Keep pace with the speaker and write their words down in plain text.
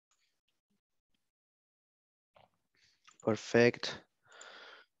Perfect.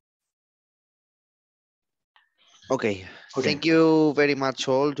 Okay, thank you very much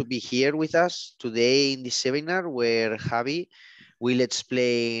all to be here with us today in this seminar where Javi will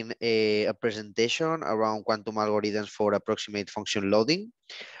explain a presentation around quantum algorithms for approximate function loading.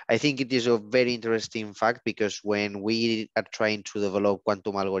 I think it is a very interesting fact because when we are trying to develop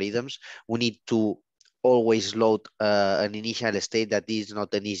quantum algorithms, we need to always load an initial state that is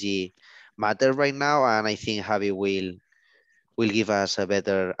not an easy matter right now, and I think Javi will give us a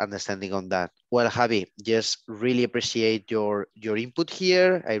better understanding on that. Well, Javi, just really appreciate your input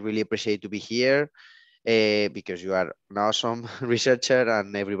here. I really appreciate to be here because you are an awesome researcher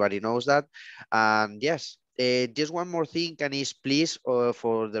and everybody knows that. And yes, just one more thing, can you please,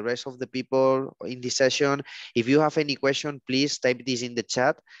 for the rest of the people in this session, if you have any question, please type this in the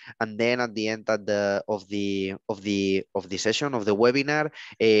chat, and then at the end of the session of the webinar,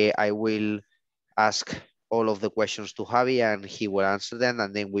 I will ask all of the questions to Javi and he will answer them,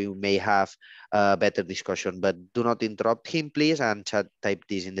 and then we may have a better discussion. But do not interrupt him, please, and type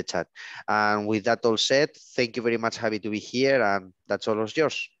this in the chat. And with that all said, thank you very much, Javi, to be here, and that's all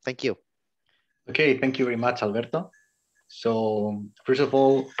yours. Thank you. Okay, thank you very much, Alberto. So first of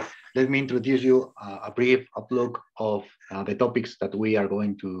all, let me introduce you a brief outlook of the topics that we are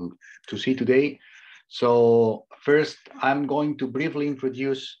going to see today. So first, I'm going to briefly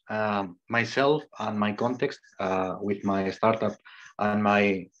introduce myself and my context with my startup and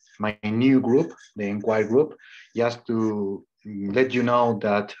my new group, the Inquire group, just to let you know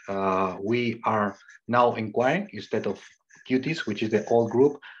that we are now Inquire instead of QTs, which is the old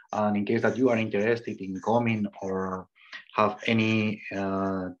group. And in case that you are interested in coming or have any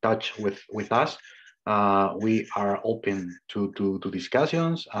touch with us, we are open to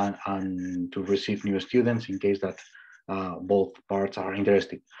discussions and to receive new students in case that both parts are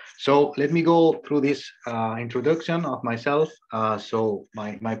interested. So let me go through this introduction of myself. So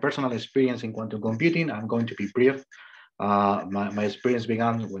my personal experience in quantum computing, I'm going to be brief. My experience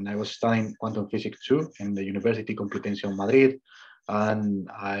began when I was studying quantum physics 2 in the University Complutense Madrid, and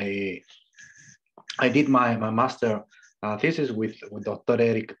I did my master thesis with Dr.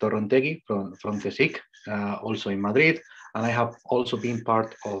 Eric Torrontegui from CSIC, also in Madrid, and I have also been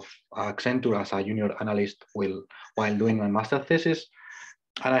part of Accenture as a junior analyst while doing my master thesis,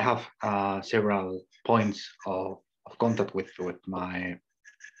 and I have several points of contact with my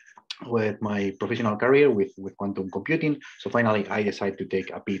professional career with quantum computing. So finally, I decided to take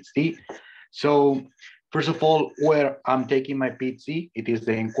a PhD. So first of all, where I'm taking my PhD, it is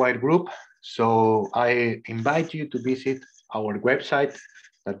the Inquire group. So I invite you to visit our website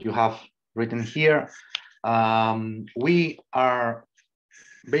that you have written here. We are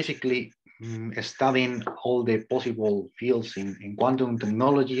basically studying all the possible fields in quantum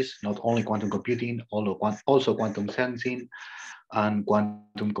technologies, not only quantum computing, also quantum sensing and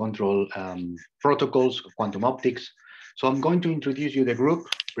quantum control protocols, quantum optics. So I'm going to introduce you the group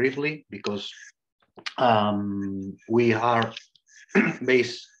briefly because we are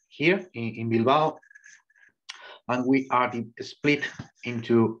based here in Bilbao, and we are split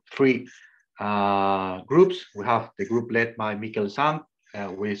into three groups. We have the group led by Mikel Sam,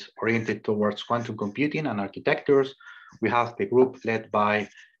 who is oriented towards quantum computing and architectures. We have the group led by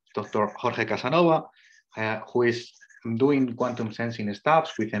Dr. Jorge Casanova, who is doing quantum sensing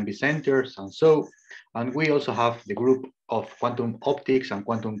stuff with MB centers and so. And we also have the group of quantum optics and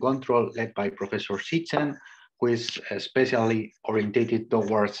quantum control led by Professor Sitzen, who is especially orientated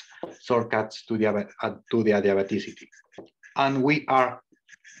towards shortcuts to the adiabaticity. And we are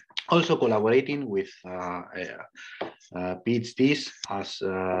also collaborating with PhDs as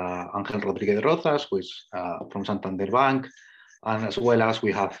Angel Rodríguez Rozas, who is from Santander Bank, and as well as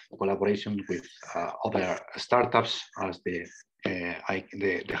we have collaboration with other startups as the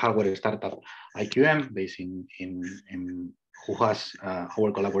hardware startup IQM, based in who has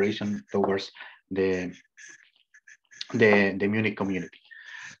our collaboration towards the Munich community.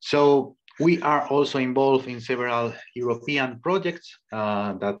 So we are also involved in several European projects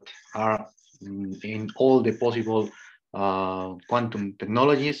that are in all the possible quantum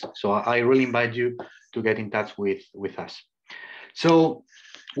technologies. So I really invite you to get in touch with us. So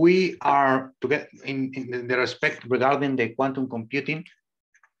we are, to get in the respect regarding the quantum computing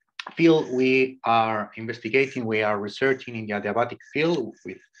field, we are investigating, we are researching in the adiabatic field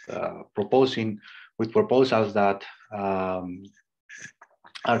with proposals that are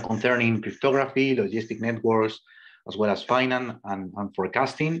concerning cryptography, logistic networks, as well as finance and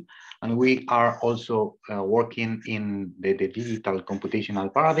forecasting. And we are also working in the digital computational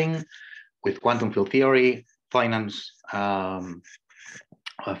paradigm with quantum field theory, finance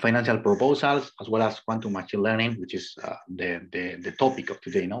financial proposals, as well as quantum machine learning, which is the topic of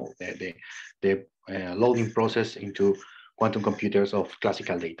today, no? The loading process into quantum computers of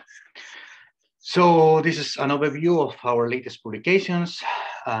classical data. So this is an overview of our latest publications,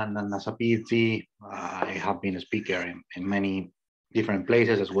 and as a PhD, I have been a speaker in many different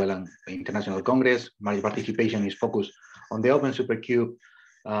places, as well as the International Congress. My participation is focused on the Open Supercube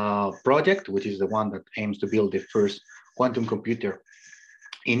project, which is the one that aims to build the first quantum computer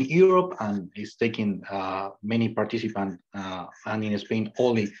in Europe, and is taking many participants, and in Spain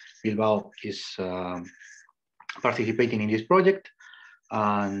only Bilbao is participating in this project.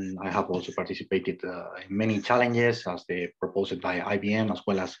 And I have also participated in many challenges as they proposed by IBM, as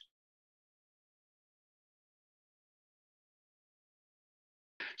well as.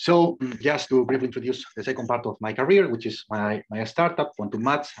 So just to briefly introduce the second part of my career, which is my startup, Quantum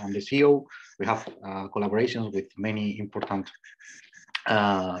Maths. I'm the CEO. We have collaborations with many important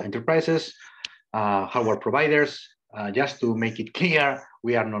enterprises, hardware providers. Just to make it clear,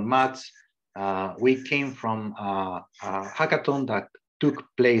 we are not maths. We came from a hackathon that took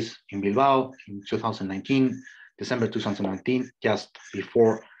place in Bilbao in 2019, December 2019, just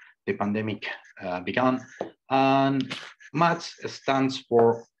before the pandemic began. And MATS stands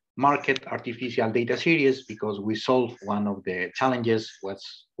for Market Artificial Data Series, because we solved one of the challenges,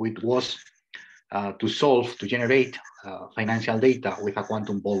 which was to generate financial data with a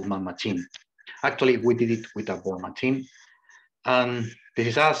quantum Boltzmann machine. Actually, we did it with a Bohr machine. And this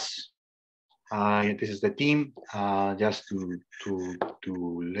is us. This is the team. Just to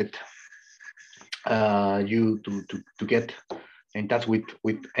let you to get in touch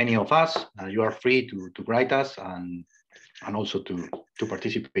with any of us. You are free to write us and also to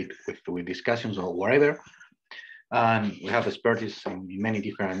participate with discussions or whatever. And we have expertise in many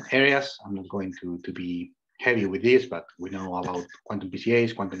different areas. I'm not going to be heavy with this, but we know about quantum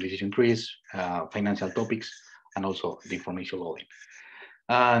PCAs, quantum decision trees, financial topics, and also the information loading.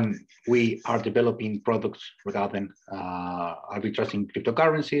 And we are developing products regarding arbitrage in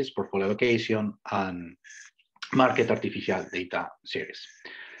cryptocurrencies, portfolio allocation, and market artificial data series.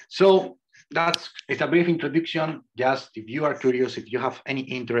 So it's a brief introduction. Just if you are curious, if you have any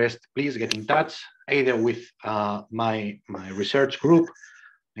interest, please get in touch either with my research group,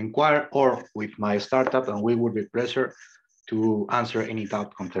 inquire, or with my startup, and we would be pleasure to answer any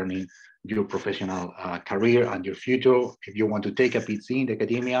doubt concerning your professional career and your future. If you want to take a PhD in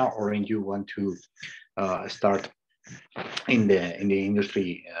academia, or if you want to start in the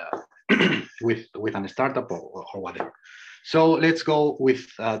industry with a startup or whatever. So let's go with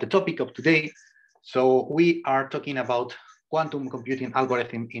the topic of today. So we are talking about quantum computing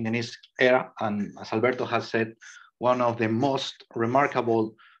algorithm in the NISQ era, and as Alberto has said, one of the most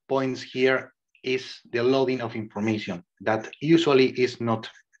remarkable points here is the loading of information that usually is not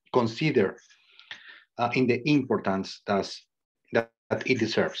considered in the importance that it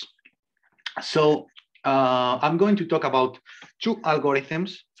deserves. So I'm going to talk about two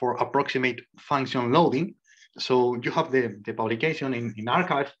algorithms for approximate function loading. So you have the publication in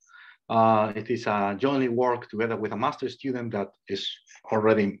archive. It is a jointly work together with a master's student that is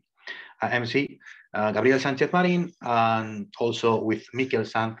already MC, Gabriel Sanchez Marin, and also with Mikel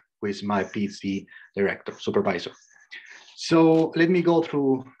Sant, who is my PhD director, supervisor. So let me go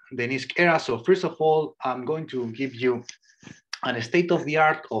through the NISQ era. So first of all, I'm going to give you a state of the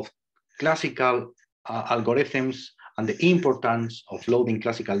art of classical algorithms and the importance of loading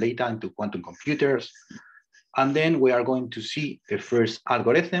classical data into quantum computers. And then we are going to see the first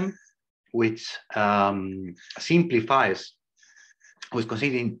algorithm, which simplifies, was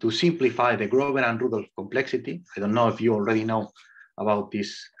considering to simplify the Grover-Rudolph complexity. I don't know if you already know about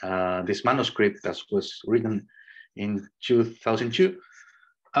this, this manuscript that was written in 2002.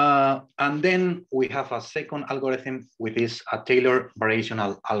 And then we have a second algorithm, which is a Taylor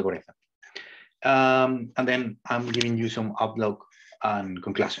variational algorithm. And then I'm giving you some outlook and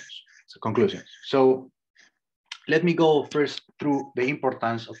conclusions. So let me go first through the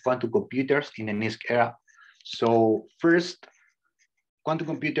importance of quantum computers in the NISQ era. So first, quantum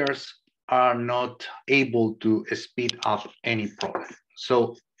computers are not able to speed up any problem.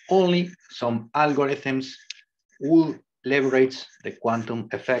 So only some algorithms will leverage the quantum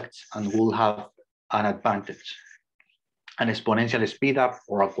effects and will have an advantage, an exponential speed up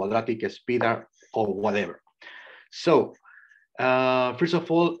or a quadratic speed up or whatever. So first of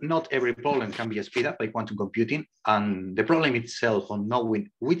all, not every problem can be speed up by quantum computing, and the problem itself on knowing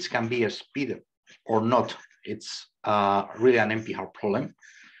which can be a speed up or not, it's really an NP-hard problem.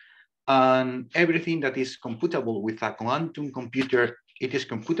 And everything that is computable with a quantum computer, it is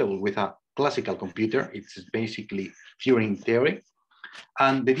computable with a classical computer. It's basically Turing theory.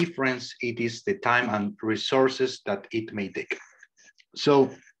 And the difference, it is the time and resources that it may take.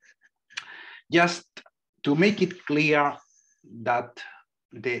 So just to make it clear that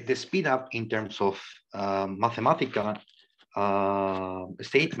the speed up in terms of mathematical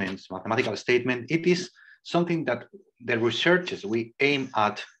statement, it is something that the researchers, we aim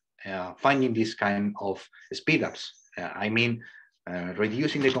at finding this kind of speed ups. I mean,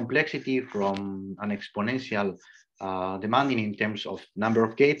 reducing the complexity from an exponential demanding in terms of number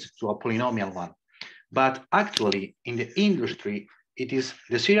of gates to a polynomial one. But actually, in the industry, it is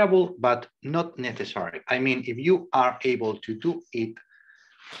desirable, but not necessary. I mean, if you are able to do it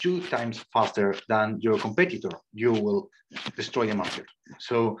 2 times faster than your competitor, you will destroy the market.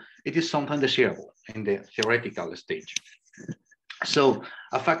 So it is something desirable in the theoretical stage. So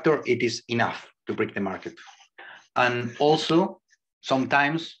a factor, it is enough to break the market. And also,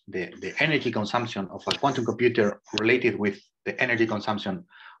 sometimes the energy consumption of a quantum computer related with the energy consumption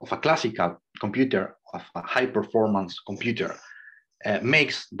of a classical computer, of a high performance computer,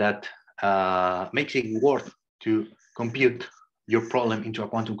 makes it worth to compute your problem into a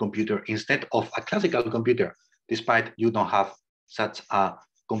quantum computer instead of a classical computer, despite you don't have such a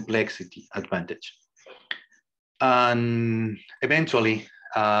complexity advantage. And eventually,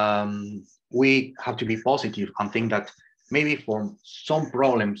 we have to be positive and think that maybe for some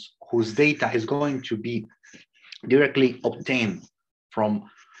problems whose data is going to be directly obtained from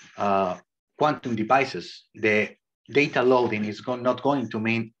quantum devices, the data loading is not going to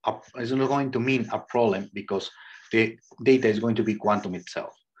mean a problem because the data is going to be quantum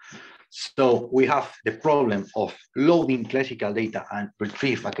itself. So we have the problem of loading classical data and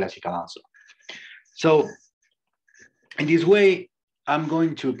retrieve a classical answer. So in this way, I'm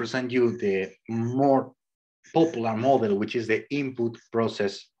going to present you the more popular model, which is the input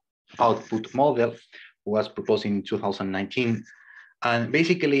process output model, was proposed in 2019. And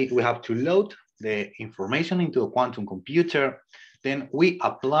basically, we have to load the information into a quantum computer, then we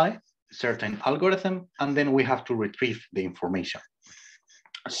apply certain algorithm, and then we have to retrieve the information.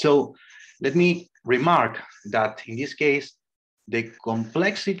 So let me remark that in this case, the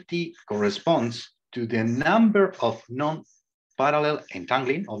complexity corresponds to the number of non-parallel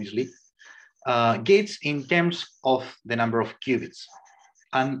entangling, obviously, gates in terms of the number of qubits.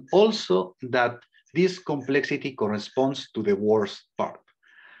 And also that this complexity corresponds to the worst part.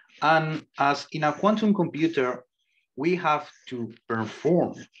 And as in a quantum computer, we have to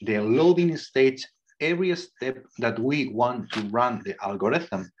perform the loading stage every step that we want to run the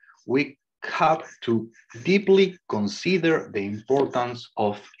algorithm. We have to deeply consider the importance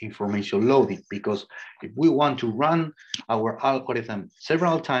of information loading, because if we want to run our algorithm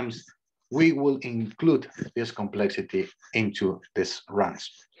several times, we will include this complexity into these runs.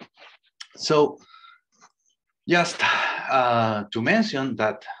 So just to mention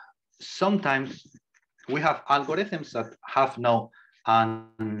that sometimes we have algorithms that have no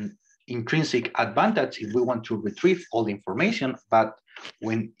intrinsic advantage if we want to retrieve all the information, but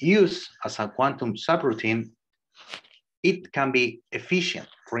when used as a quantum subroutine, it can be efficient.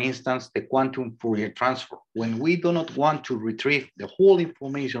 For instance, the quantum Fourier transform. When we do not want to retrieve the whole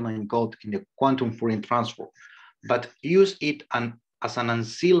information encoded in the quantum Fourier transform, but use it as an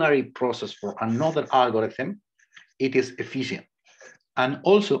ancillary process for another algorithm, it is efficient. And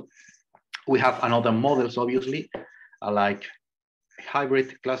also, we have another models, obviously, like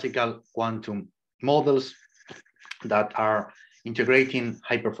hybrid classical quantum models that are integrating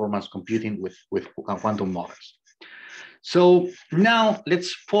high performance computing with quantum models. So now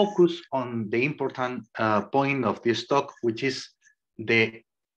let's focus on the important point of this talk, which is the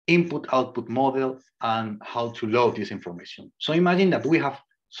input-output model and how to load this information. So imagine that we have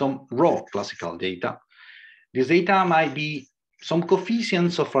some raw classical data. This data might be some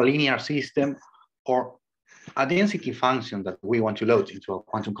coefficients of a linear system or a density function that we want to load into a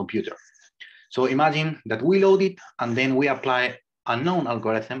quantum computer. So imagine that we load it and then we apply a known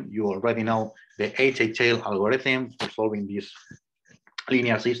algorithm. You already know the HHL algorithm for solving this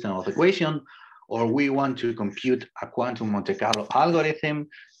linear system of equation, or we want to compute a quantum Monte Carlo algorithm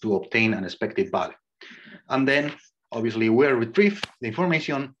to obtain an expected value. And then obviously we'll retrieve the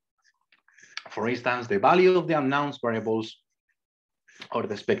information, for instance, the value of the unknowns variables or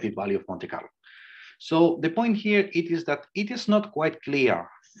the expected value of Monte Carlo. So the point here is that it is not quite clear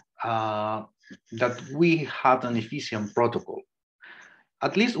that we have an efficient protocol.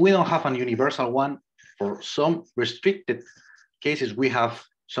 At least we don't have a universal one. For some restricted cases, we have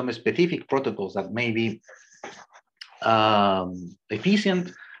some specific protocols that may be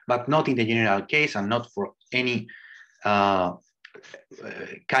efficient, but not in the general case and not for any kind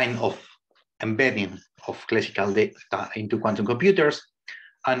of embedding of classical data into quantum computers.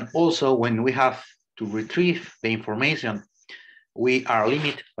 And also when we have to retrieve the information, we are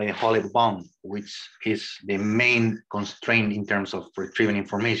limited by the Hollow bound, which is the main constraint in terms of retrieving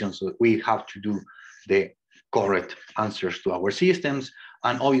information. So we have to do the correct answers to our systems,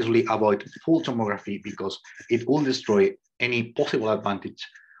 and obviously avoid full tomography because it will destroy any possible advantage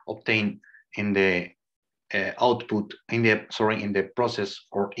obtained in the output, in the process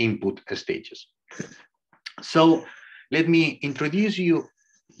or input stages. So let me introduce you,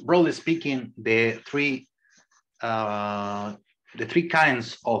 broadly speaking, the three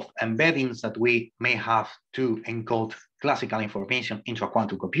kinds of embeddings that we may have to encode classical information into a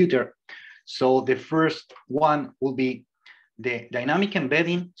quantum computer. So the first one will be the dynamic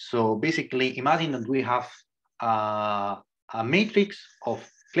embedding. So basically, imagine that we have a matrix of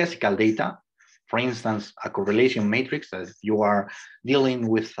classical data, for instance, a correlation matrix that you are dealing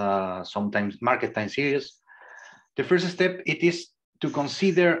with sometimes market time series. The first step, it is to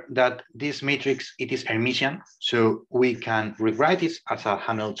consider that this matrix, it is Hermitian. So we can rewrite it as a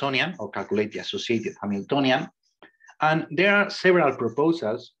Hamiltonian or calculate the associated Hamiltonian. And there are several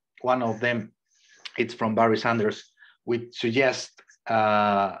proposals. One of them, it's from Barry Sanders, which suggests,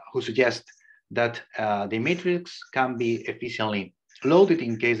 who suggests that the matrix can be efficiently loaded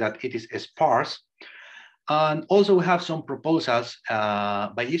in case that it is sparse. And also we have some proposals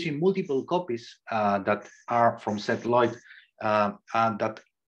by using multiple copies that are from Seth Lloyd, and that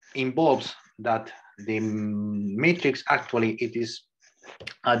involves that the matrix actually it is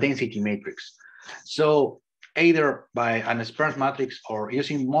a density matrix. So either by an sparse matrix or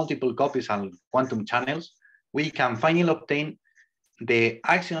using multiple copies and quantum channels, we can finally obtain the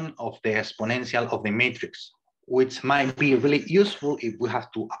action of the exponential of the matrix, which might be really useful if we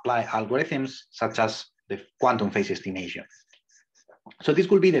have to apply algorithms such as the quantum phase estimation. So this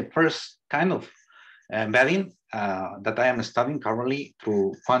will be the first kind of embedding that I am studying currently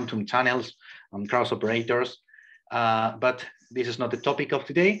through quantum channels and cross operators, but this is not the topic of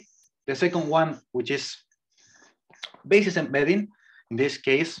today. The second one, which is basis embedding. In this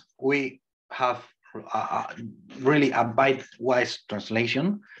case, we have really a byte-wise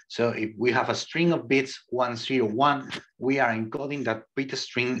translation. So if we have a string of bits 101, we are encoding that bit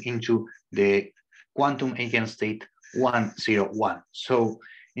string into the quantum eigenstate 101. So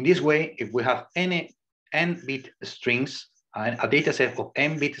in this way, if we have any n-bit strings and a data set of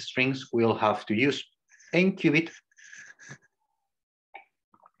n-bit strings, we'll have to use n-qubit,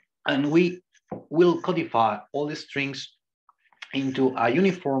 and we will codify all the strings into a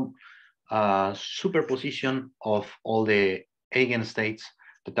uniform superposition of all the eigenstates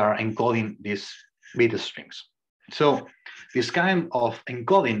that are encoding these bit strings. So this kind of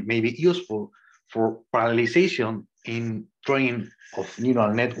encoding may be useful for parallelization in training of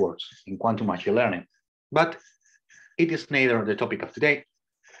neural networks in quantum machine learning, but it is neither the topic of today.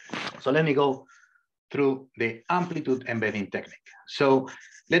 So let me go through the amplitude embedding technique. So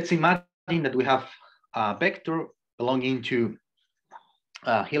let's imagine that we have a vector belonging to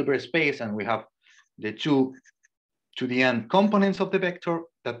Hilbert space, and we have the 2 to the n components of the vector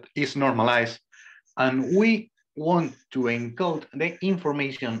that is normalized, and we want to encode the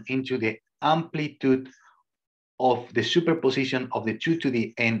information into the amplitude of the superposition of the 2 to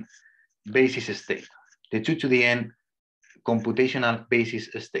the n basis state, the 2 to the n computational basis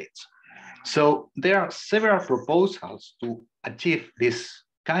states. So there are several proposals to achieve this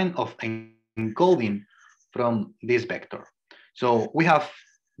kind of encoding from this vector. So we have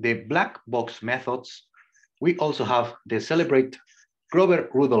the black box methods. We also have the celebrated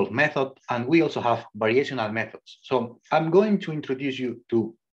Grover-Rudolph method, and we also have variational methods. So I'm going to introduce you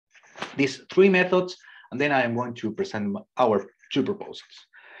to these three methods, and then I am going to present our two proposals.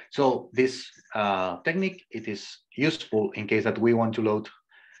 So this technique, it is useful in case that we want to load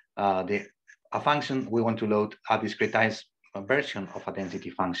a function, we want to load a discretized version of a density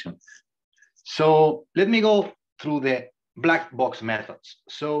function. So let me go through the black box methods.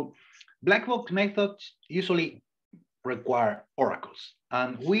 So black box methods usually require oracles,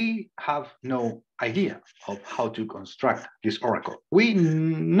 and we have no idea of how to construct this oracle. We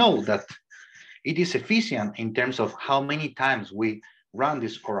know that it is efficient in terms of how many times we run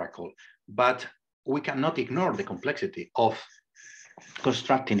this oracle, but we cannot ignore the complexity of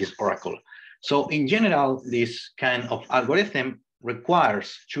constructing this oracle. So in general, this kind of algorithm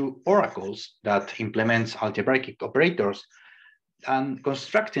requires two oracles that implements algebraic operators, and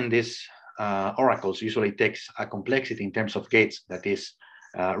constructing these oracles usually takes a complexity in terms of gates that is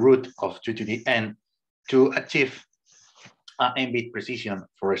root of 2 to the n to achieve n-bit precision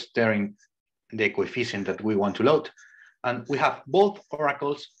for stirring the coefficient that we want to load. And we have both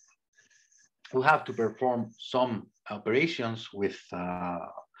oracles we have to perform some operations with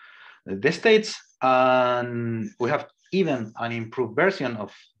the states, and we have even an improved version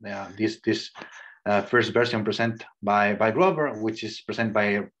of this first version presented by Grover, which is presented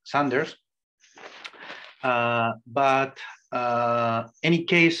by Sanders. But any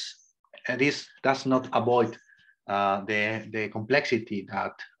case, this does not avoid the complexity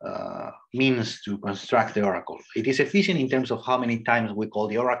that means to construct the oracle. It is efficient in terms of how many times we call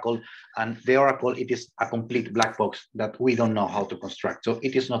the oracle, and the oracle, it is a complete black box that we don't know how to construct. So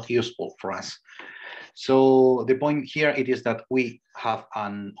it is not useful for us. So the point here, it is that we have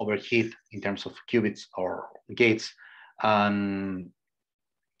an overheat in terms of qubits or gates, and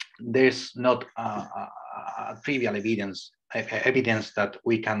there's not a trivial evidence that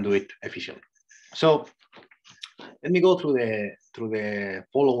we can do it efficiently. So let me go through the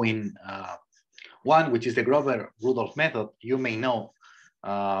following one, which is the Grover-Rudolph method. You may know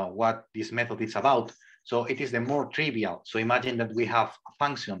what this method is about. So it is the more trivial. So imagine that we have a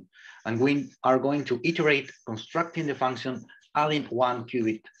function, and we are going to iterate constructing the function, adding 1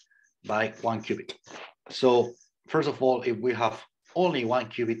 qubit by 1 qubit. So first of all, if we have only 1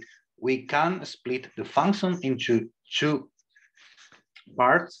 qubit, we can split the function into 2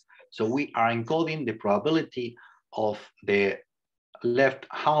 parts. So we are encoding the probability of the left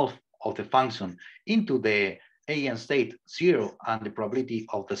half of the function into the AN state 0, and the probability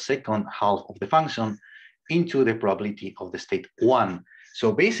of the second half of the function into the probability of the state 1.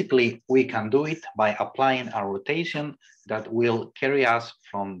 So basically, we can do it by applying a rotation that will carry us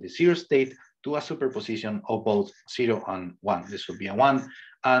from the 0 state to a superposition of both 0 and 1. This would be a 1.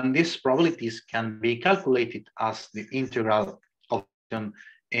 And these probabilities can be calculated as the integral of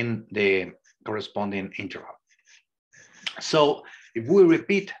in the corresponding interval. So if we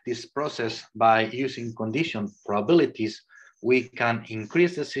repeat this process by using condition probabilities, we can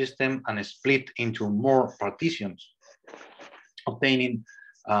increase the system and split into more partitions, obtaining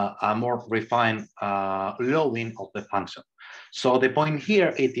a more refined loading of the function. So the point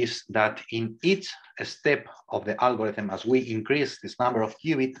here, it is that in each step of the algorithm, as we increase this number of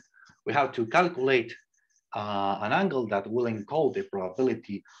qubits, we have to calculate an angle that will encode the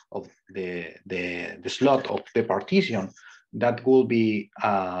probability of the slot of the partition. That will be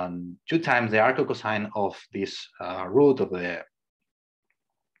 2 times the arccosine of this root of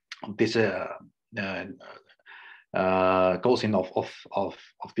this cosine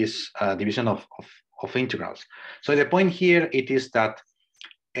of this division of integrals. So the point here, it is that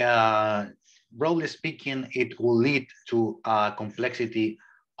broadly speaking, it will lead to a complexity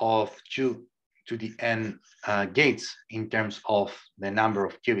of 2 to the n gates in terms of the number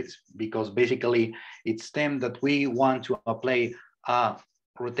of qubits, because basically it's them that we want to apply a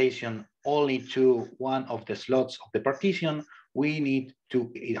rotation only to one of the slots of the partition. We need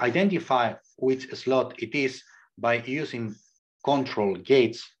to identify which slot it is by using control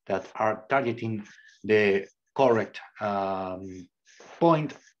gates that are targeting the correct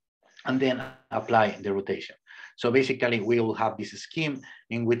point, and then apply the rotation. So basically, we will have this scheme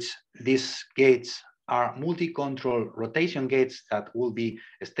in which these gates are multi-control rotation gates that will be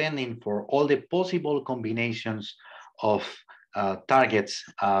standing for all the possible combinations of targets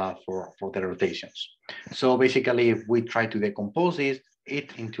for the rotations. So basically, if we try to decompose it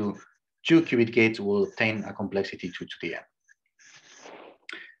into 2 qubit gates, will obtain a complexity 2 to the n.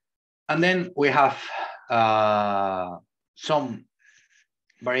 And then we have some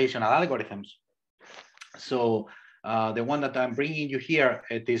variational algorithms. So the one that I'm bringing you here,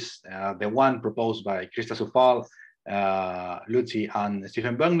 it is the one proposed by Krista Supal, Lutzi, and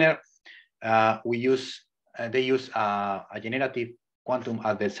Stephen Wagner. They use a generative quantum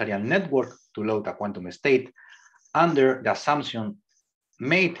adversarial network to load a quantum state under the assumption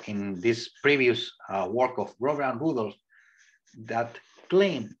made in this previous work of Grover and Rudolph that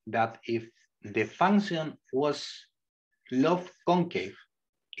claim that if the function was log concave,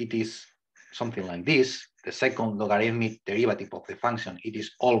 it is something like this, the second logarithmic derivative of the function, it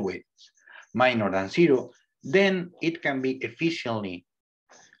is always minor than 0, then it can be efficiently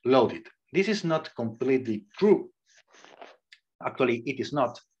loaded. This is not completely true. Actually, it is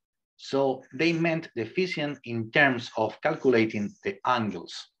not. So they meant the efficient in terms of calculating the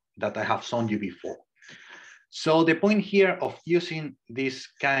angles that I have shown you before. So the point here of using this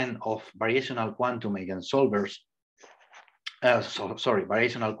kind of variational quantum eigensolvers,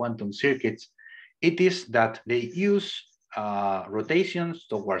 variational quantum circuits, it is that they use rotations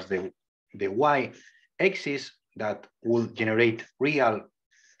towards the y-axis that will generate real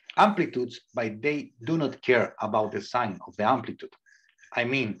amplitudes, but they do not care about the sign of the amplitude. I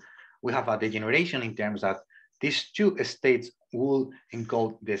mean, we have a degeneration in terms that these 2 states will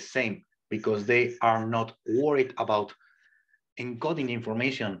encode the same because they are not worried about encoding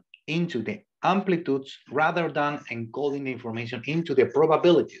information into the amplitudes rather than encoding the information into the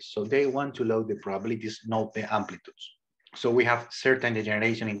probabilities. So they want to load the probabilities, not the amplitudes. So we have certain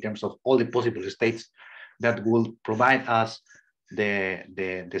degeneration in terms of all the possible states that will provide us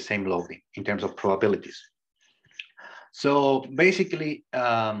the same loading in terms of probabilities. So basically,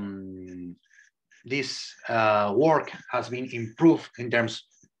 this work has been improved in terms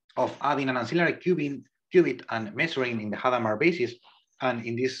of adding an ancillary qubit and measuring in the Hadamard basis. And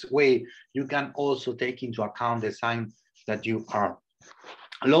in this way, you can also take into account the sign that you are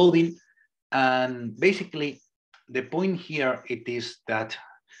loading. And basically, the point here it is that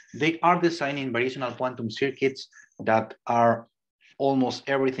they are designing variational quantum circuits that are almost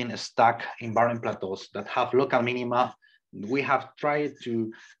everything stuck in barren plateaus that have local minima. We have tried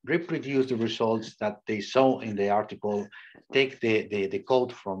to reproduce the results that they saw in the article, take the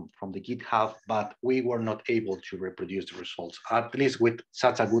code from the GitHub, but we were not able to reproduce the results, at least with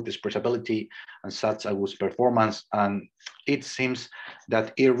such a good expressibility and such a good performance. And it seems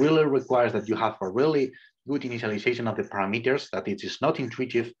that it really requires that you have a really good initialization of the parameters, that it is not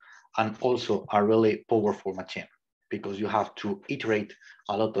intuitive, and also a really powerful machine, because you have to iterate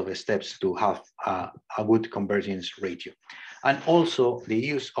a lot of steps to have a good convergence ratio. And also the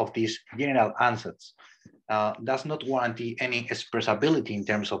use of these general ansatz does not guarantee any expressibility in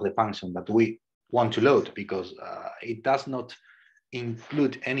terms of the function that we want to load, because it does not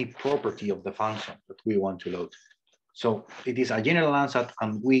include any property of the function that we want to load. So it is a general ansatz,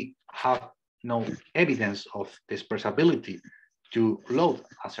 and we have no evidence of the expressibility to load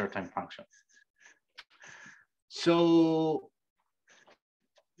a certain function. So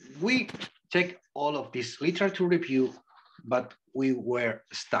we checked all of this literature review, but we were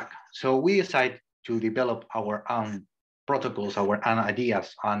stuck. So we decided to develop our own protocols, our own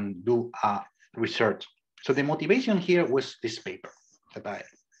ideas, and do research. So the motivation here was this paper that I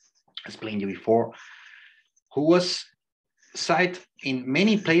explained to you before, who was cited in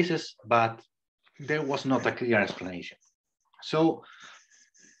many places, but there was not a clear explanation. So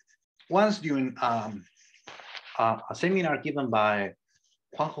once during a seminar given by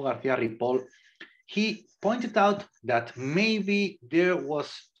Juanjo García Ripoll, he pointed out that maybe there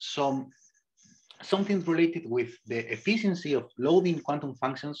was something related with the efficiency of loading quantum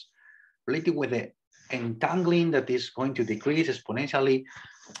functions, related with the entangling that is going to decrease exponentially,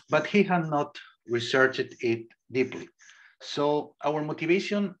 but he had not researched it deeply. So our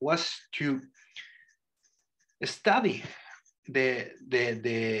motivation was to study the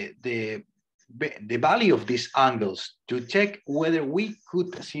value of these angles to check whether we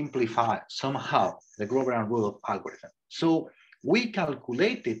could simplify somehow the Grover-Rudolph algorithm. So we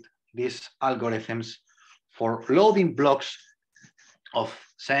calculated these algorithms for loading blocks of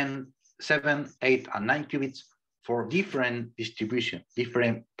 7, 8, and 9 qubits for different distribution,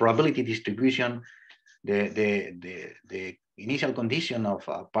 different probability distribution, the initial condition of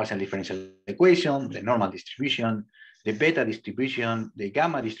a partial differential equation, the normal distribution, the beta distribution, the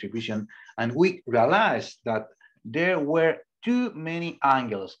gamma distribution, and we realized that there were too many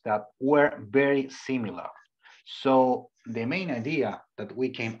angles that were very similar. So the main idea that we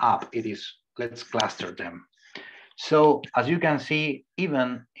came up, it is, let's cluster them. So as you can see,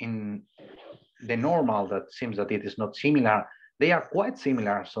 even in the normal that seems that it is not similar, they are quite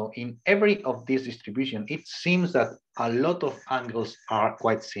similar. So in every of these distribution, it seems that a lot of angles are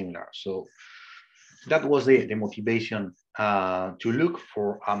quite similar. So that was the motivation to look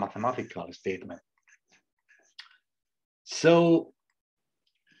for a mathematical statement. So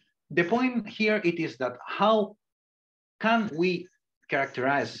the point here it is that how can we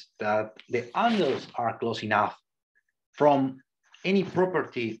characterize that the angles are close enough from any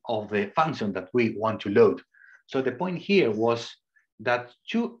property of the function that we want to load? So the point here was that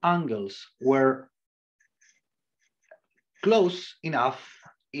two angles were close enough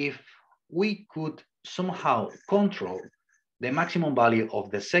if we could somehow control the maximum value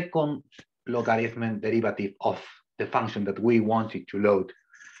of the second logarithm derivative of the function that we wanted to load.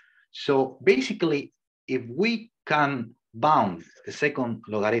 So basically, if we can bound the second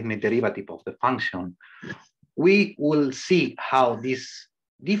logarithmic derivative of the function, we will see how this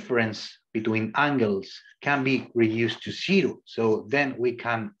difference between angles can be reduced to 0. So then we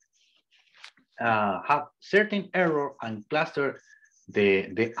can have certain error and cluster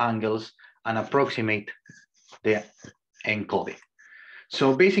the angles and approximate the encoding.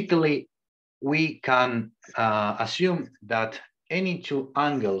 So basically, we can assume that any two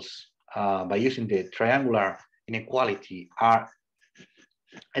angles by using the triangular inequality are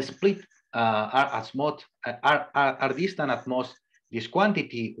split, are distant at most this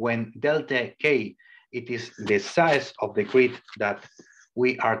quantity when delta K, it is the size of the grid that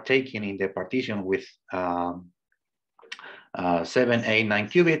we are taking in the partition with 7, 8, 9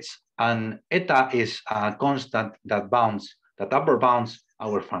 qubits, and eta is a constant that upper bounds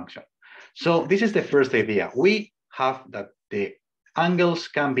our function. So this is the first idea. We have that the angles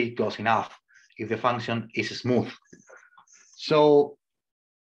can be close enough if the function is smooth. So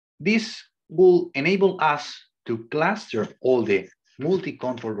this will enable us to cluster all the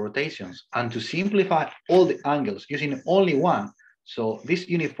multi-control rotations and to simplify all the angles using only one. So this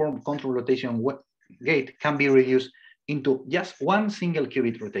uniform control rotation gate can be reduced into just one single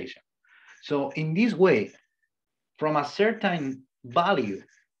qubit rotation. So in this way, from a certain value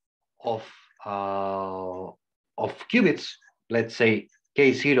of qubits, let's say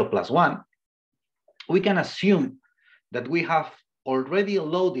K0 plus 1, we can assume that we have already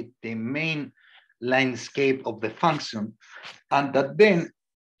loaded the main landscape of the function, and that then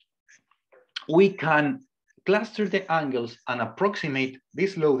we can cluster the angles and approximate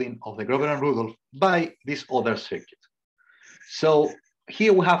this loading of the Grover-Rudolph by this other circuit. So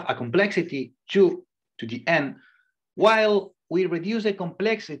here we have a complexity 2 to the n, while we reduce the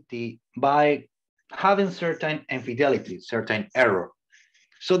complexity by having certain infidelity, certain error.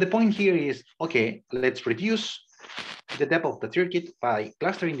 So the point here is, okay, let's reduce the depth of the circuit by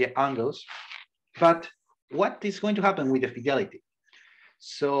clustering the angles, but what is going to happen with the fidelity?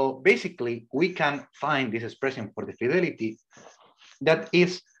 So basically, we can find this expression for the fidelity that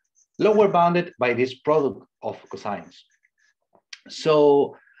is lower bounded by this product of cosines.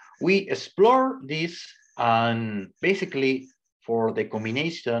 So we explore this, and basically for the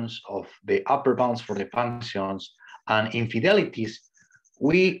combinations of the upper bounds for the functions and infidelities,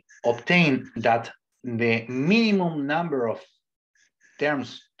 we obtain that the minimum number of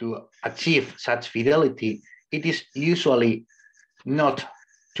terms to achieve such fidelity, it is usually not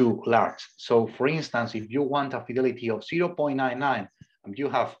too large. So for instance, if you want a fidelity of 0.99 and you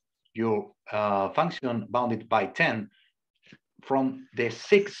have your function bounded by 10, from the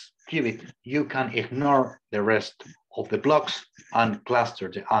 6th qubit, you can ignore the rest of the blocks and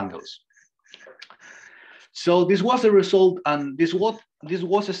cluster the angles. So this was the result, and this was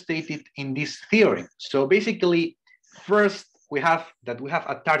stated in this theorem. So basically, first we have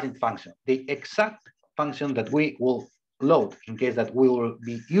a target function, the exact function that we will load in case that we will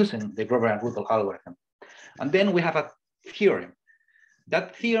be using the Grover-Rudolph algorithm. And then we have a theorem.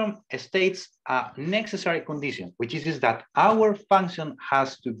 That theorem states a necessary condition, which is that our function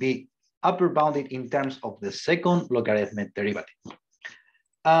has to be upper bounded in terms of the second logarithmic derivative.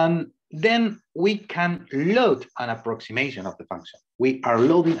 And then we can load an approximation of the function. We are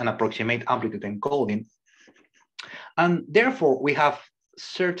loading an approximate amplitude encoding, and therefore we have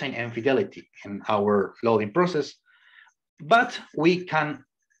certain infidelity in our loading process, but we can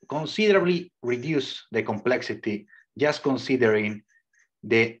considerably reduce the complexity just considering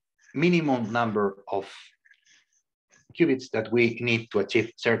the minimum number of qubits that we need to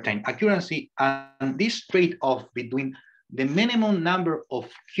achieve certain accuracy, and this trade-off between the minimum number of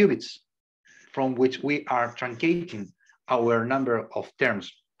qubits from which we are truncating our number of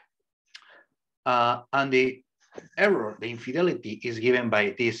terms and the error, the infidelity, is given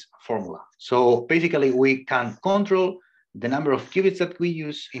by this formula. So basically we can control the number of qubits that we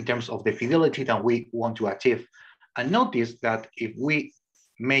use in terms of the fidelity that we want to achieve. And notice that if we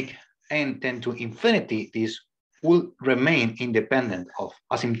make n tend to infinity, this will remain independent of,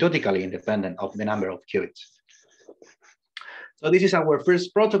 asymptotically independent of the number of qubits. So this is our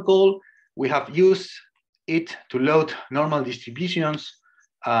first protocol. We have used it to load normal distributions.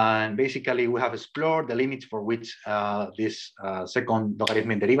 And basically we have explored the limits for which this second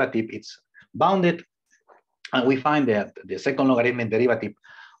logarithmic derivative is bounded. And we find that the second logarithmic derivative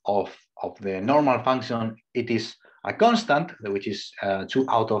of the normal function, it is a constant, which is 2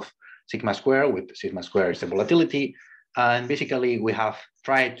 out of sigma square, with sigma square is the volatility. And basically we have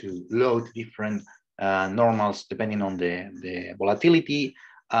tried to load different normals depending on the volatility.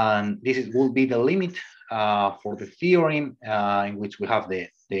 And this will be the limit for the theorem in which we have the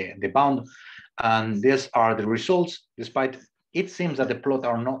bound. And these are the results. Despite it seems that the plots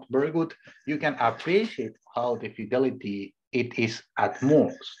are not very good, you can appreciate how the fidelity, it is at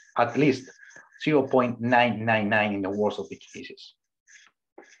most, at least 0.999 in the worst of the cases.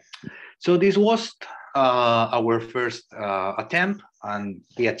 So this was our first attempt, and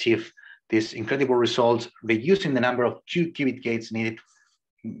we achieved this incredible results, reducing the number of 2-qubit gates needed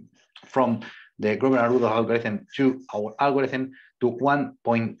from the Grover-Rudolph algorithm to our algorithm to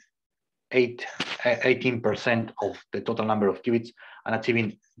 1.18% of the total number of qubits, and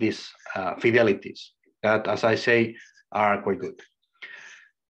achieving these fidelities that, as I say, are quite good.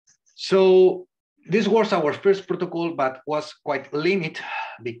 So this was our first protocol, but was quite limited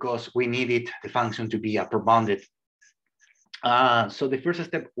because we needed the function to be upper bounded. So the first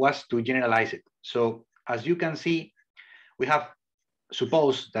step was to generalize it. So as you can see, we have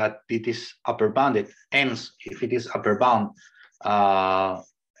suppose that it is upper bounded. Hence, if it is upper bound,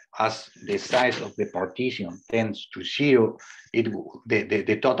 as the size of the partition tends to 0,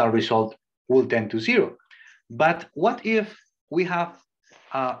 the total result will tend to 0. But what if we have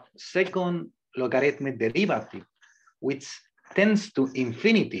a second logarithmic derivative, which tends to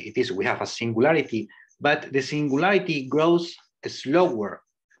infinity? It is, we have a singularity, but the singularity grows slower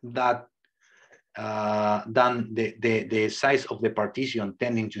than the size of the partition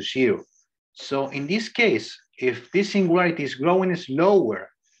tending to 0. So in this case, if this singularity is growing slower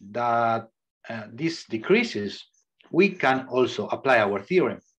than this decreases, we can also apply our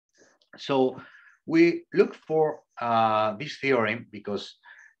theorem. So we look for this theorem because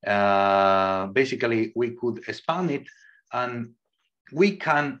basically we could expand it and we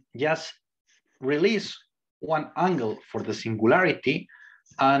can just release one angle for the singularity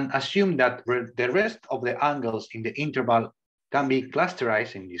and assume that the rest of the angles in the interval can be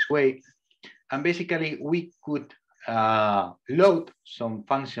clusterized in this way. And basically we could load some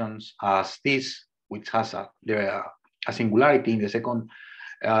functions as this, which has a singularity in the second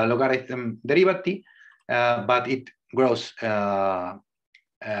logarithm derivative, but it grows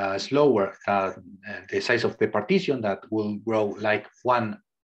slower. The size of the partition that will grow like 1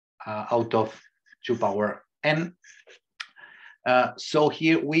 out of 2 power n. So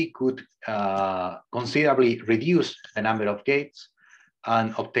here we could considerably reduce the number of gates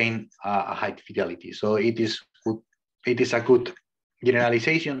and obtain a high fidelity. So it is a good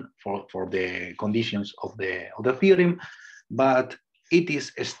generalization for the conditions of the theorem, but it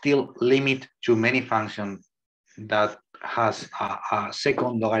is still limited to many functions that has a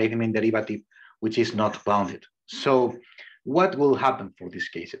second logarithmic derivative which is not bounded. So what will happen for these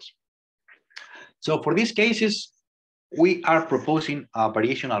cases? So for these cases, we are proposing a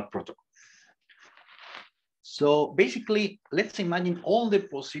variational protocol. So basically, let's imagine all the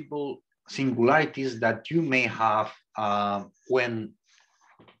possible singularities that you may have when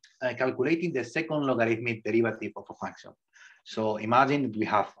calculating the second logarithmic derivative of a function. So imagine that we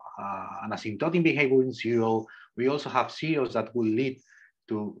have an asymptotic behavior in 0. We also have zeros that will lead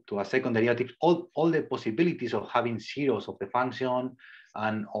to a second derivative. All the possibilities of having zeros of the function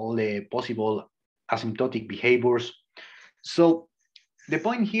and all the possible asymptotic behaviors. So the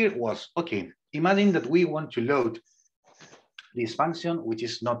point here was, okay, imagine that we want to load this function, which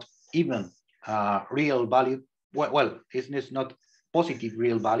is not even real value. Well, it's not positive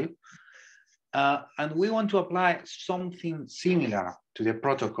real value. And we want to apply something similar to the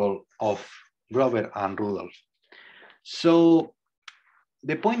protocol of Grover and Rudolph. So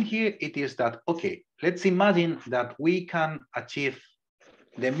the point here it is that, okay, let's imagine that we can achieve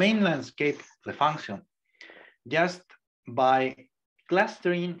the main landscape of the function just by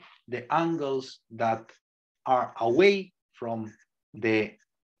clustering the angles that are away from the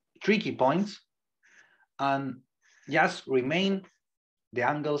tricky points and just remain the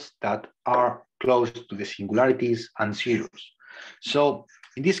angles that are close to the singularities and zeros. So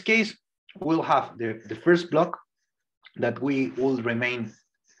in this case, we'll have the first block that we will remain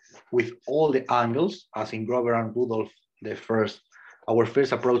with all the angles, as in Grover and Rudolph, our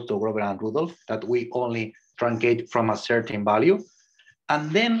first approach to Grover and Rudolph, that we only truncate from a certain value.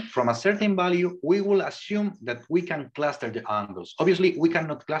 And then from a certain value, we will assume that we can cluster the angles. Obviously, we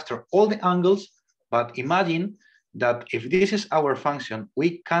cannot cluster all the angles, but imagine that if this is our function,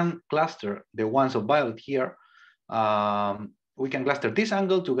 we can cluster the ones of violet here. We can cluster this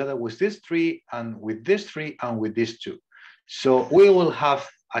angle together with this 3 and with this 3 and with this 2. So we will have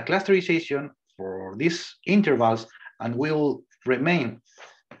a clusterization for these intervals and we will remain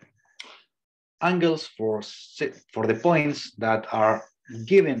angles for the points that are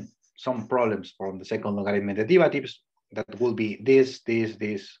given some problems from the second logarithmic derivatives. That will be this,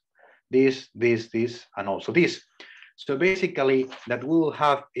 and also this. So basically that we will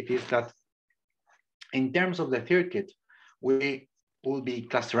have, it is that in terms of the circuit, we will be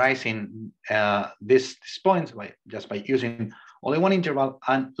clusterizing these points just by using only one interval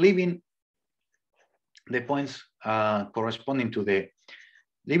and leaving the points corresponding to the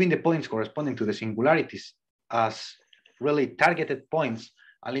singularities as really targeted points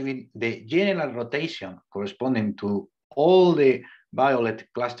and leaving the general rotation corresponding to all the violet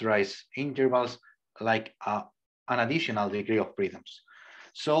clusterized intervals like an additional degree of freedoms.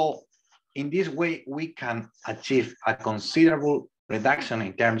 So in this way, we can achieve a considerable reduction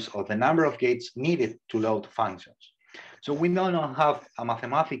in terms of the number of gates needed to load functions. So we don't have a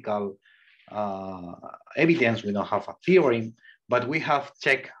mathematical evidence, we don't have a theorem, but we have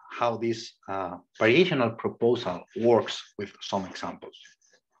checked how this variational proposal works with some examples.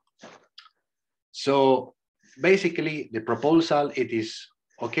 So basically the proposal, it is,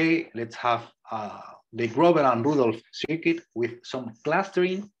 okay, let's have the Grover-Rudolph circuit with some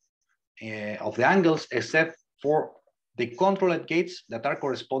clustering of the angles, except for the controlled gates that are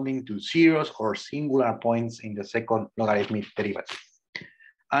corresponding to zeros or singular points in the second logarithmic derivative.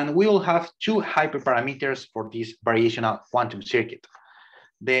 And we will have two hyperparameters for this variational quantum circuit.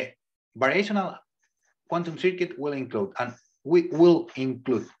 The variational quantum circuit will include an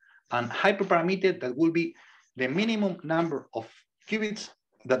hyperparameter that will be the minimum number of qubits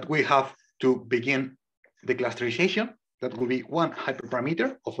that we have to begin the clusterization. That will be one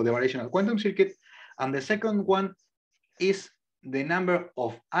hyperparameter of the variational quantum circuit. And the second one is the number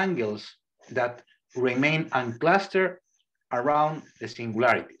of angles that remain unclustered around the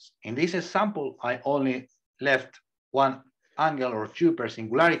singularities. In this example, I only left one angle or two per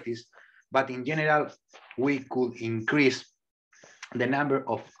singularities, but in general, we could increase the number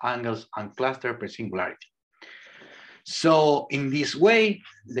of angles unclustered per singularity. So in this way,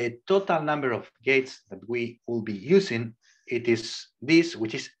 the total number of gates that we will be using, it is this,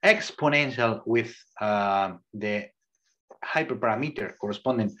 which is exponential with the hyperparameter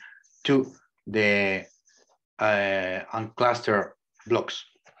corresponding to the unclustered blocks.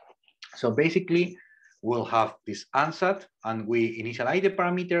 So basically, we'll have this ansatz, and we initialize the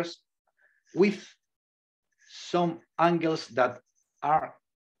parameters with some angles that are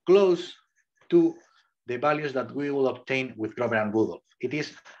close to the values that we will obtain with Grover-Rudolph. It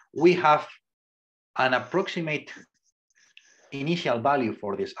is, we have an approximate initial value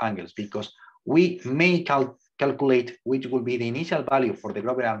for these angles, because we may calculate which will be the initial value for the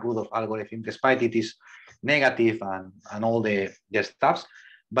Grover-Rudolph algorithm, despite it is negative and all the stuffs,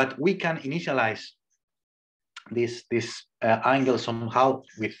 but we can initialize this angle somehow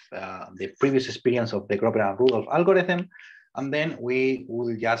with the previous experience of the Grover-Rudolph algorithm, and then we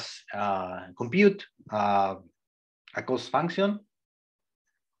will just compute a cost function,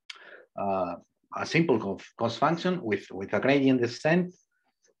 a simple cost function with a gradient descent,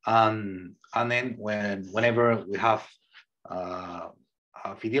 and then whenever we have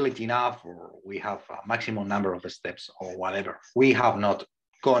fidelity enough, or we have a maximum number of steps or whatever, we have not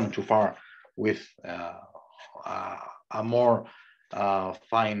gone too far with a more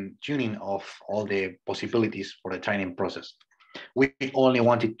fine tuning of all the possibilities for the training process. We only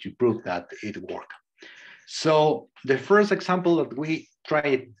wanted to prove that it worked. So the first example that we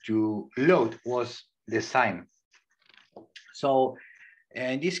tried to load was the sine. So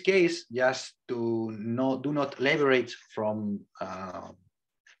in this case, just to do not leverage from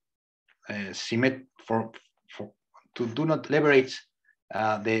do not leverage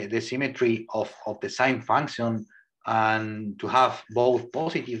the symmetry of the sine function, and to have both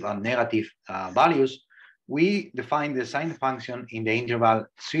positive and negative values, we define the sine function in the interval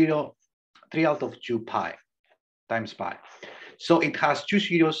 3/2 pi times pi. So it has two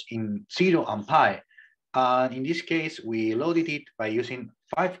zeros in 0 and pi. And in this case, we loaded it by using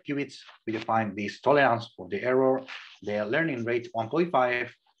 5 qubits. We define this tolerance for the error, the learning rate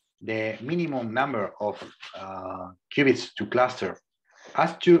 1.5, the minimum number of qubits to cluster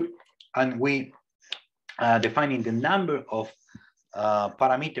as 2, and we defining the number of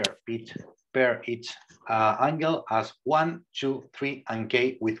parameter bit per each angle as 1, 2, 3, and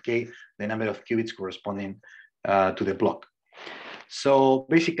k, with k the number of qubits corresponding to the block. So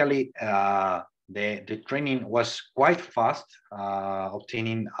basically, the training was quite fast,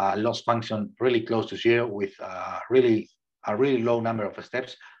 obtaining a loss function really close to 0 with a really low number of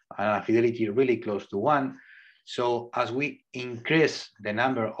steps, and a fidelity really close to 1. So as we increase the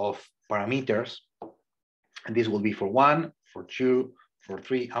number of parameters, and this will be for 1, for 2, for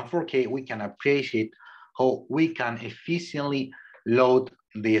 3, and for k, we can appreciate how we can efficiently load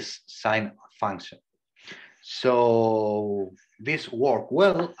this sine function. So this worked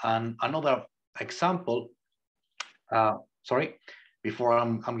well. And another example, sorry, before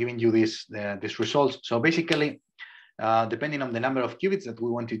I'm giving you this results. So basically, depending on the number of qubits that we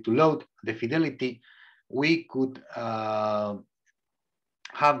wanted to load, the fidelity, we could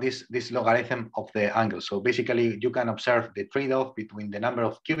have this logarithm of the angle. So basically, you can observe the trade-off between the number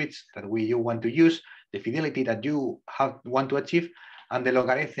of qubits that you want to use, the fidelity that you want to achieve, and the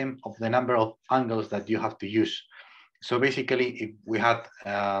logarithm of the number of angles that you have to use. So basically, if we had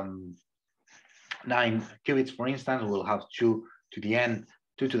 9 qubits, for instance, we'll have 2 to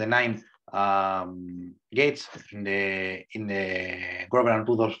the 9 gates in the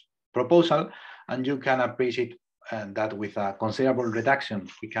Grover-Rudolph proposal, and you can appreciate that with a considerable reduction,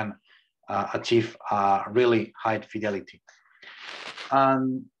 we can achieve a really high fidelity.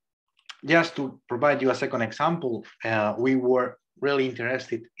 And just to provide you a second example, we were really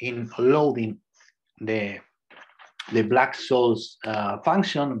interested in loading the Black-Scholes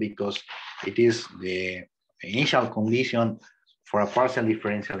function because it is the initial condition for a partial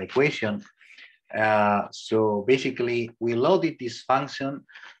differential equation. So basically, we loaded this function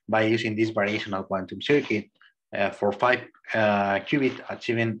by using this variational quantum circuit for 5 qubit,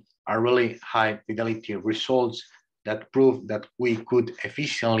 achieving a really high fidelity results that prove that we could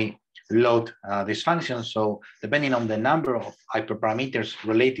efficiently load this function. So depending on the number of hyperparameters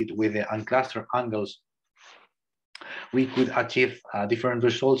related with the unclustered angles, we could achieve different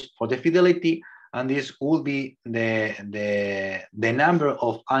results for the fidelity, and this will be the number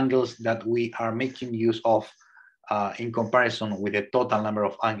of angles that we are making use of in comparison with the total number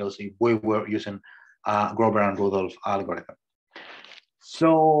of angles if we were using Grover and Rudolph algorithm.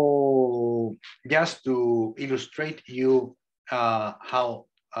 So just to illustrate you how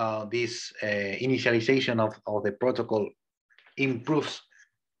this initialization of the protocol improves,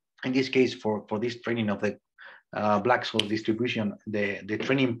 in this case for this training of the Black-Scholes distribution, the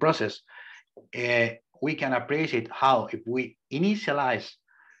training process, we can appreciate how if we initialize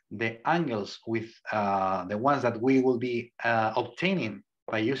the angles with the ones that we will be obtaining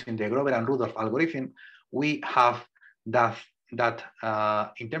by using the Grover and Rudolph algorithm, we have that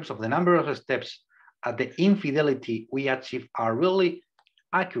in terms of the number of steps at the infidelity, we achieve a really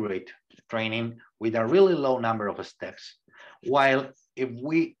accurate training with a really low number of steps. While if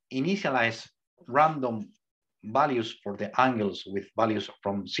we initialize random values for the angles with values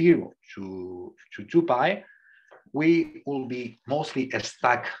from 0 to 2 pi, we will be mostly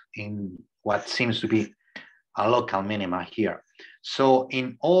stuck in what seems to be a local minima here. So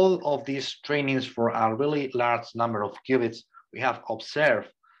in all of these trainings for a really large number of qubits, we have observed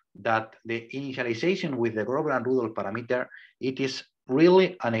that the initialization with the Grover and Rudolph parameter, it is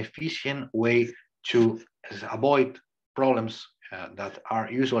really an efficient way to avoid problems that are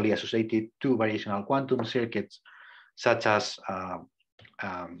usually associated to variational quantum circuits, such as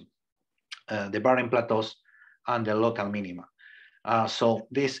the barren plateaus and the local minima. So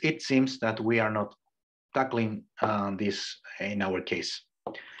it seems that we are not tackling this in our case.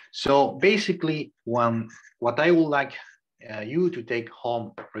 So basically, what I would like you to take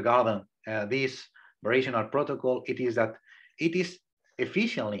home regarding this variational protocol, it is that it is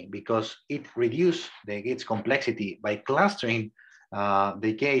efficiently because it reduces the gates complexity by clustering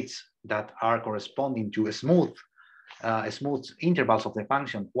the gates that are corresponding to smooth intervals of the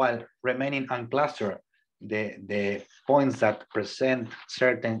function, while remaining unclustered the points that present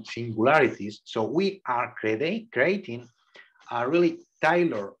certain singularities. So we are creating a really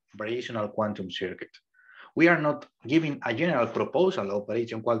tailored variational quantum circuit. We are not giving a general proposal of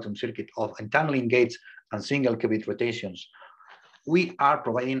variational quantum circuit of entangling gates and single qubit rotations. We are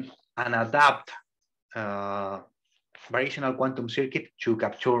providing an adapt variational quantum circuit to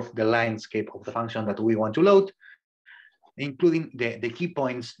capture the landscape of the function that we want to load, including the key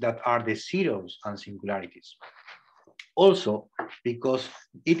points that are the zeros and singularities. Also, because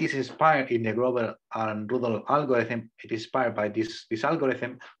it is inspired in the Grover and Rudolph algorithm, it is inspired by this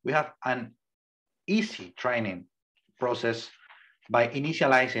algorithm, we have an easy training process by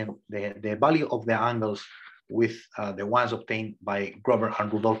initializing the value of the angles with the ones obtained by Grover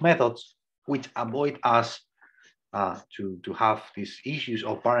and Rudolph methods, which avoid us to have these issues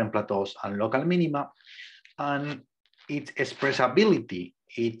of barren plateaus and local minima. And its expressibility,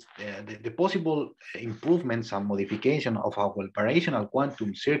 the possible improvements and modification of our variational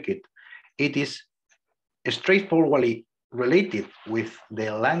quantum circuit, it is straightforwardly related with the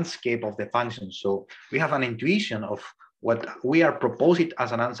landscape of the function. So we have an intuition of what we are proposing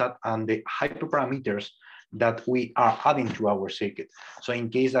as an ansatz and the hyperparameters that we are adding to our circuit. So in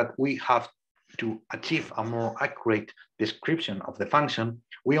case that we have to achieve a more accurate description of the function,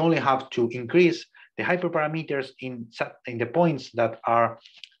 we only have to increase the hyperparameters in the points that are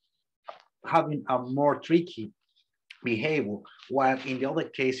having a more tricky behavior, while in the other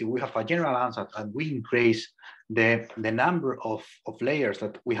case, if we have a general ansatz and we increase the number of layers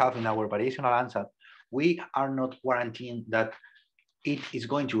that we have in our variational ansatz, we are not guaranteeing that it is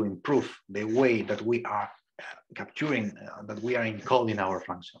going to improve the way that we are capturing, that we are encoding our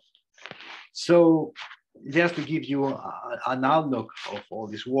function. So just to give you an outlook of all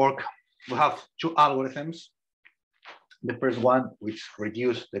this work, we have two algorithms. The first one, which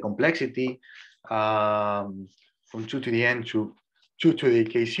reduces the complexity from 2 to the n to 2 to the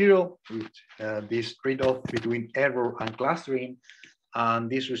k0, with this trade-off between error and clustering. And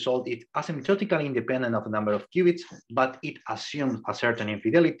this result is asymptotically independent of the number of qubits, but it assumes a certain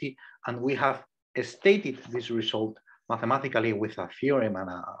infidelity. And we have stated this result mathematically with a theorem and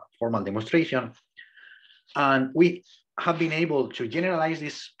a formal demonstration. And we have been able to generalize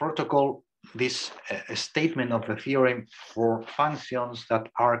this protocol, this statement of the theorem for functions that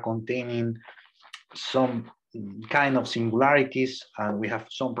are containing some kind of singularities, and we have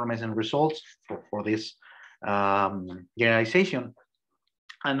some promising results for this generalization.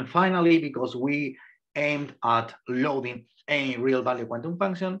 And finally, because we aimed at loading any real value quantum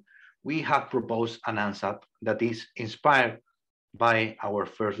function, we have proposed an ansatz that is inspired by our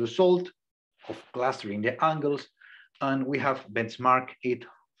first result of clustering the angles, and we have benchmarked it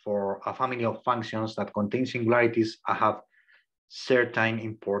for a family of functions that contain singularities and have certain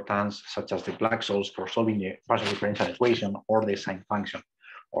importance, such as the black holes for solving the partial differential equation or the sine function,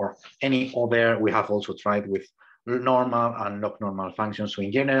 or any other. We have also tried with normal and log normal functions. So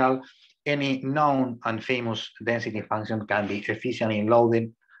in general, any known and famous density function can be efficiently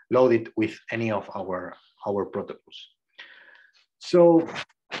loaded with any of our protocols. So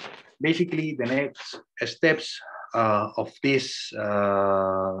basically, the next steps of this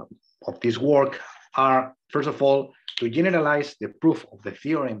work are, first of all, to generalize the proof of the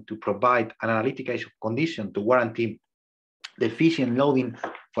theorem to provide an analytical condition to guarantee the efficient loading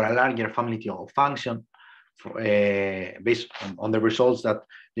for a larger family of functions based on the results that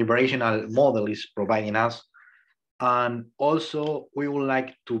the variational model is providing us. And also, we would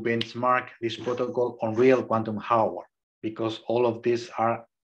like to benchmark this protocol on real quantum hardware, because all of these are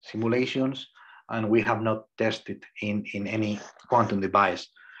simulations and we have not tested in any quantum device.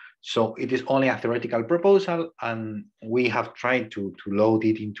 So it is only a theoretical proposal, and we have tried to load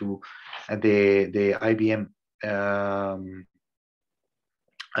it into the IBM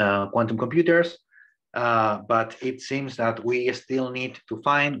quantum computers, but it seems that we still need to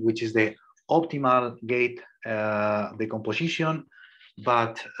find which is the optimal gate decomposition,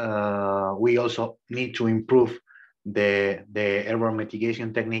 but we also need to improve the error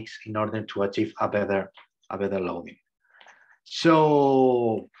mitigation techniques in order to achieve a better loading.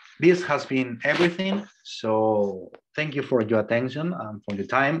 So this has been everything. So thank you for your attention and for the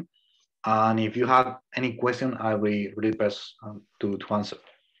time. And if you have any question, I will really best to answer.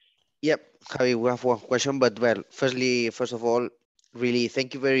 Yep, Javi, we have one question, but well, first of all, really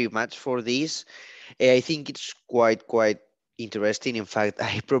thank you very much for this. I think it's quite interesting. In fact,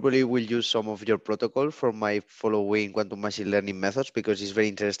 I probably will use some of your protocol for my following quantum machine learning methods, because it's very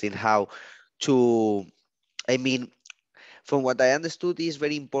interesting how to, I mean, from what I understood, it's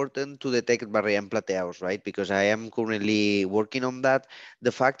very important to detect barrier plateaus, right? Because I am currently working on that.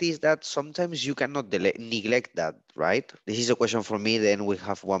 The fact is that sometimes you cannot neglect that, right? This is a question for me. Then we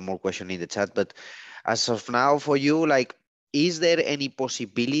have one more question in the chat. But as of now, for you, like, is there any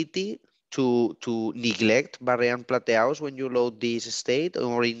possibility to neglect barrier plateaus when you load this state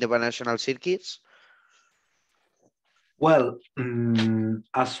or in the variational circuits? Well,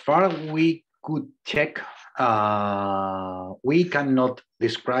 as far as we could check, we cannot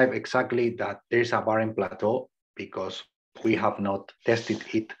describe exactly that there's a barren plateau, because we have not tested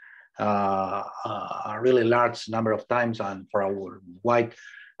it a really large number of times and for a wide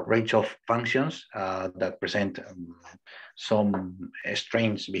range of functions that present some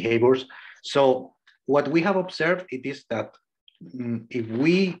strange behaviors. So what we have observed, it is that if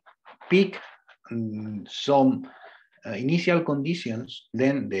we pick some initial conditions,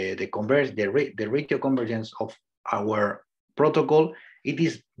 then the ratio convergence of our protocol, it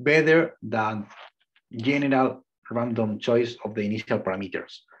is better than general random choice of the initial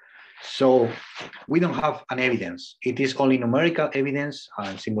parameters. So we don't have an evidence. It is only numerical evidence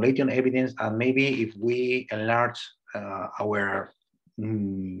and simulation evidence. And maybe if we enlarge our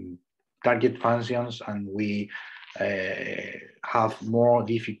target functions and we have more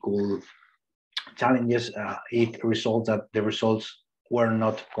difficult challenges, it results that the results were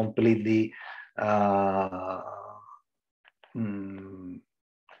not completely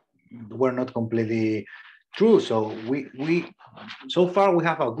true. So so far we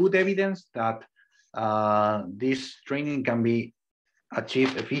have a good evidence that this training can be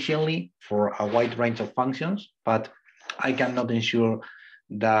achieved efficiently for a wide range of functions, but I cannot ensure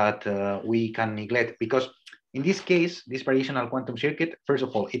that we can neglect, because in this case, this variational quantum circuit, first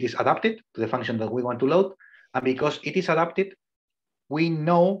of all, it is adapted to the function that we want to load. And because it is adapted, we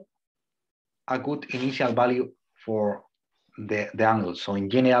know a good initial value for the angle. So in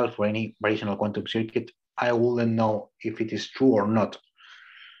general, for any variational quantum circuit, I wouldn't know if it is true or not.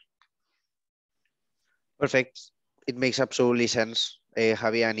 Perfect. It makes absolutely sense,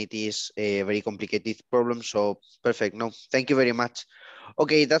 Javier, and it is a very complicated problem. So perfect. No, thank you very much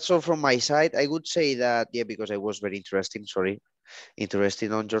Okay, that's all from my side. I would say that, yeah, because I was very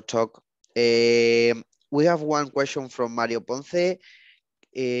interested on your talk. We have one question from Mario Ponce.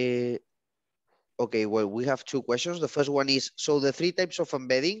 Okay, well, we have two questions. The first one is, so the three types of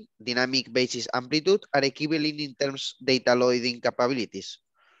embedding, dynamic, basis, amplitude, are equivalent in terms data loading capabilities?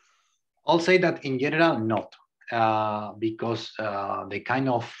 I'll say that in general, not, because the kind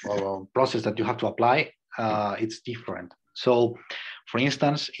of process that you have to apply, it's different. So, for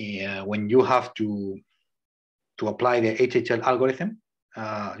instance, when you have to apply the HHL algorithm,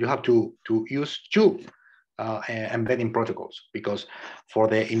 you have to use two embedding protocols, because for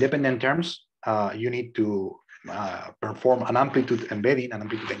the independent terms, you need to perform an amplitude embedding, an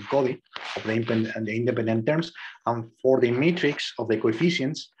amplitude encoding of the independent terms, and for the matrix of the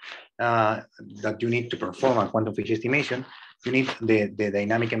coefficients that you need to perform a quantum phase estimation, you need the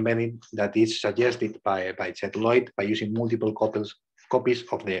dynamic embedding that is suggested by Chet Lloyd by using multiple copies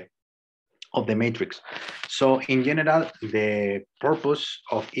of the matrix. So in general, the purpose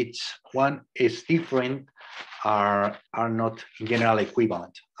of each one is different, are not in general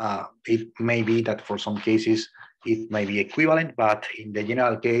equivalent. It may be that for some cases it may be equivalent, but in the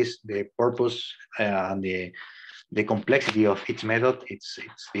general case, the purpose and the complexity of each method, it's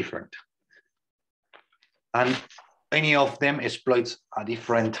different. And any of them exploits a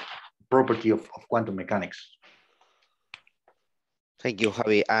different property of quantum mechanics. Thank you,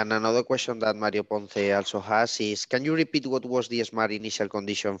 Javi. And another question that Mario Ponce also has is, can you repeat what was the smart initial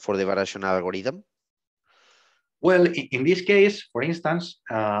condition for the variational algorithm? Well, in this case, for instance,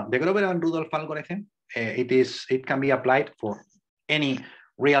 the Grover-Rudolph algorithm, it can be applied for any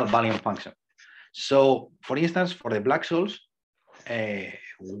real volume function. So, for instance, for the black holes,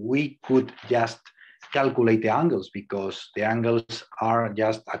 we could just calculate the angles, because the angles are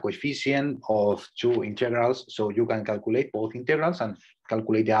just a coefficient of two integrals. So you can calculate both integrals and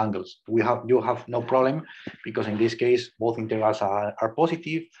calculate the angles. You have no problem, because in this case, both integrals are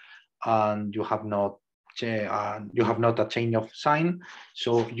positive, and you have not a change of sign.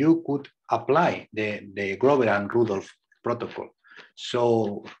 So you could apply the Grover and Rudolph protocol.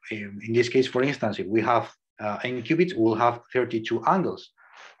 So in this case, for instance, if we have n qubits, we'll have 32 angles,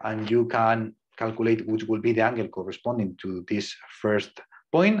 and you can calculate which will be the angle corresponding to this first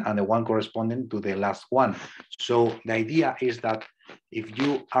point and the one corresponding to the last one. So the idea is that if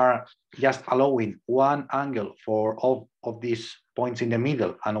you are just allowing one angle for all of these points in the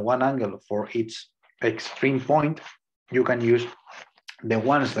middle and one angle for each extreme point, you can use the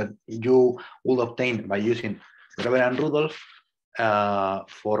ones that you will obtain by using Grover and Rudolph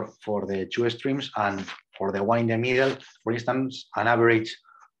for the two extremes, and for the one in the middle, for instance, an average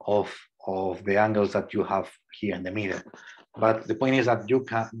of the angles that you have here in the middle. But the point is that you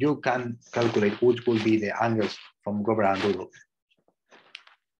can calculate which will be the angles from Grover and Rudolph.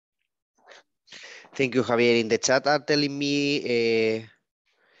 Thank you, Javier. In the chat are telling me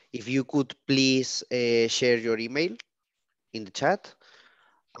if you could please share your email in the chat.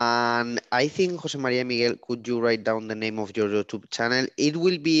 And I think, Jose Maria Miguel, could you write down the name of your YouTube channel? It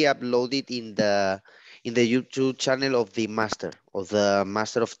will be uploaded in the YouTube channel of the Master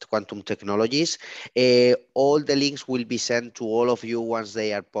of Quantum Technologies. All the links will be sent to all of you once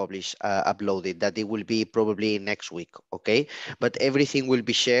they are published, uploaded. That it will be probably next week, okay? But everything will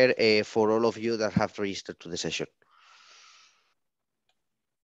be shared for all of you that have registered to the session.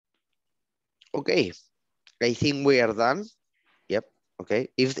 Okay, I think we are done. Yep. Okay.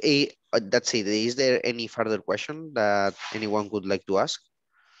 That's it. Is there any further question that anyone would like to ask?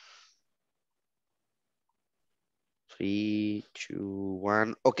 3, 2,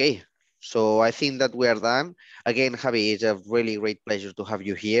 1. Okay. So I think that we are done. Again, Javi, it's a really great pleasure to have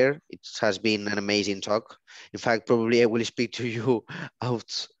you here. It has been an amazing talk. In fact, probably I will speak to you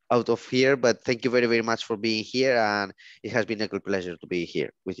out of here, but thank you very, very much for being here. And it has been a good pleasure to be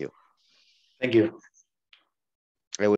here with you. Thank you.